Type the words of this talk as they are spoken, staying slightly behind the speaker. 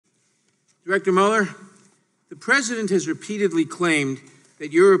Director Mueller, the President has repeatedly claimed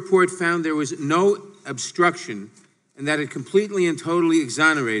that your report found there was no obstruction and that it completely and totally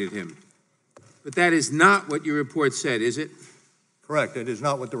exonerated him. But that is not what your report said, is it? Correct. It is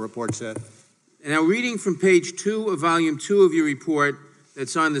not what the report said. And now, reading from page 2 of volume 2 of your report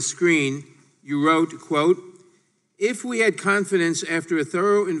that's on the screen, you wrote, quote, "If we had confidence after a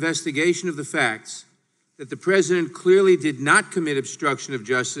thorough investigation of the facts that the President clearly did not commit obstruction of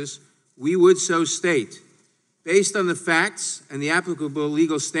justice, we would so state. Based on the facts and the applicable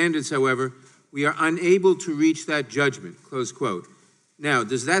legal standards, however, we are unable to reach that judgment," close quote. Now,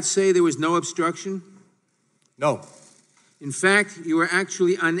 does that say there was no obstruction? No. In fact, you are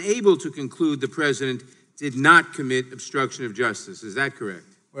actually unable to conclude the President did not commit obstruction of justice. Is that correct?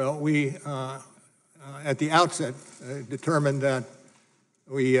 Well, we, at the outset, determined that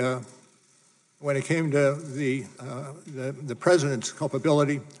we, when it came to the President's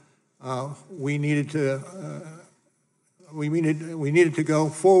culpability, we needed to go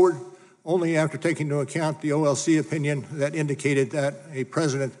forward only after taking into account the OLC opinion that indicated that a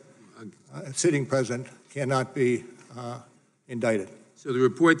president, a sitting president, cannot be indicted. So the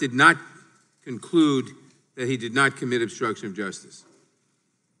report did not conclude that he did not commit obstruction of justice.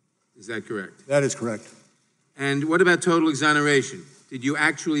 Is that correct? That is correct. And what about total exoneration? Did you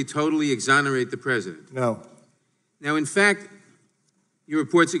actually totally exonerate the President? No. Now, in fact, your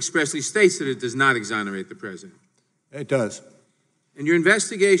report expressly states that it does not exonerate the President. It does. And your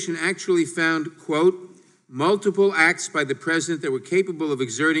investigation actually found, quote, multiple acts by the President that were capable of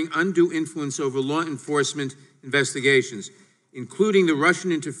exerting undue influence over law enforcement investigations, including the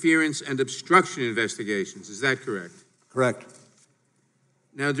Russian interference and obstruction investigations. Is that correct? Correct.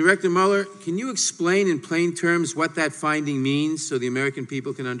 Now, Director Mueller, can you explain in plain terms what that finding means so the American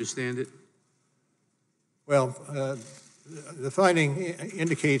people can understand it? Well, the finding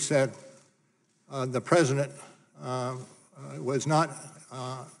indicates that the President was not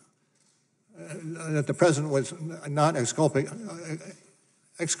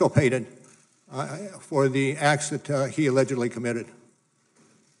exculpated for the acts that he allegedly committed.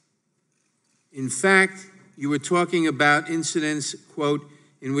 In fact, you were talking about incidents, quote,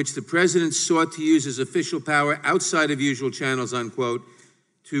 in which the President sought to use his official power outside of usual channels, unquote,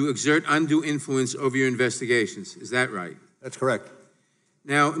 to exert undue influence over your investigations. Is that right? That's correct.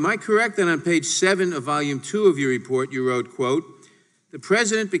 Now, am I correct that on page 7 of volume 2 of your report, you wrote, quote, the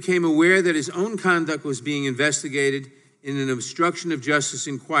President became aware that his own conduct was being investigated in an obstruction of justice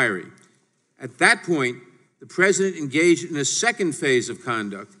inquiry. At that point, the President engaged in a second phase of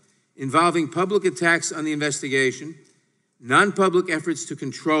conduct involving public attacks on the investigation, non-public efforts to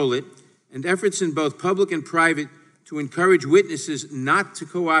control it, and efforts in both public and private to encourage witnesses not to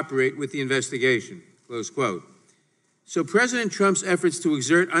cooperate with the investigation, close quote. So President Trump's efforts to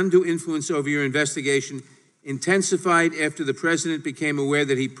exert undue influence over your investigation intensified after the President became aware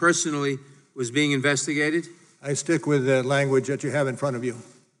that he personally was being investigated? I stick with the language that you have in front of you.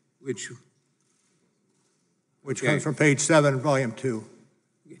 Which okay. Comes from page 7, volume 2.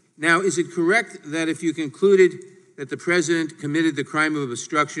 Now, is it correct that if you concluded that the President committed the crime of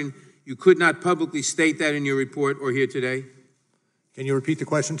obstruction, you could not publicly state that in your report or here today? Can you repeat the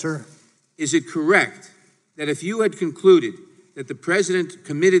question, sir? Is it correct that if you had concluded that the President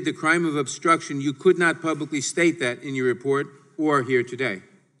committed the crime of obstruction, you could not publicly state that in your report or here today?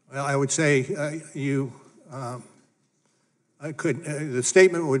 Well, I would say the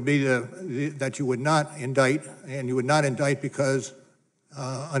statement would be that you would not indict, and you would not indict because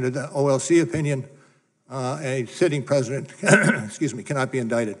under the OLC opinion, a sitting president, excuse me, cannot be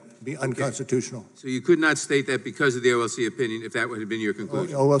indicted, be unconstitutional. So you could not state that because of the OLC opinion, if that would have been your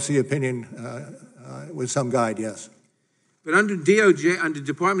conclusion? OLC opinion was some guide, yes. But under DOJ, under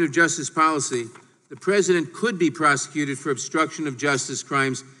Department of Justice policy, the President could be prosecuted for obstruction of justice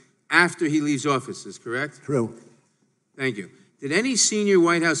crimes after he leaves office, is correct? True. Thank you. Did any senior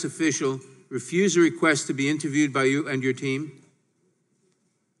White House official refuse a request to be interviewed by you and your team?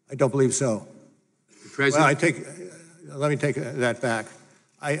 I don't believe so. The President? Well, let me take that back.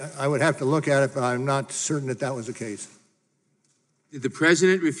 I would have to look at it, but I'm not certain that that was the case. Did the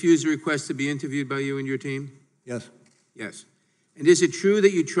President refuse a request to be interviewed by you and your team? Yes. Yes. And is it true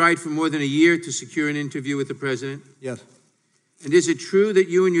that you tried for more than a year to secure an interview with the President? Yes. And is it true that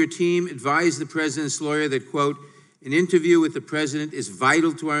you and your team advised the President's lawyer that, quote, an interview with the President is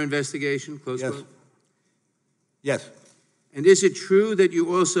vital to our investigation, close quote? Yes. And is it true that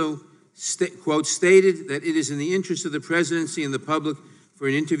you also, quote, stated that it is in the interest of the presidency and the public for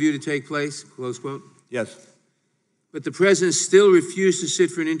an interview to take place, close quote? Yes. But the President still refused to sit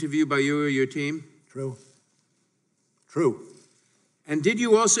for an interview by you or your team? True. True. And did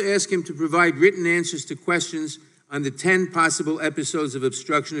you also ask him to provide written answers to questions on the 10 possible episodes of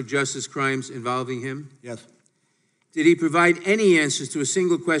obstruction of justice crimes involving him? Yes. Did he provide any answers to a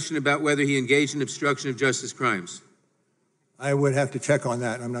single question about whether he engaged in obstruction of justice crimes? I would have to check on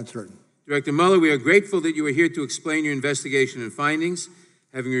that. I'm not certain. Director Mueller, we are grateful that you are here to explain your investigation and findings.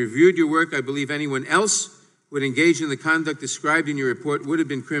 Having reviewed your work, I believe anyone else who would engage in the conduct described in your report would have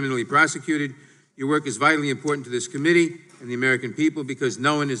been criminally prosecuted. Your work is vitally important to this committee and the American people because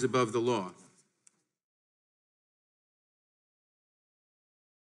no one is above the law.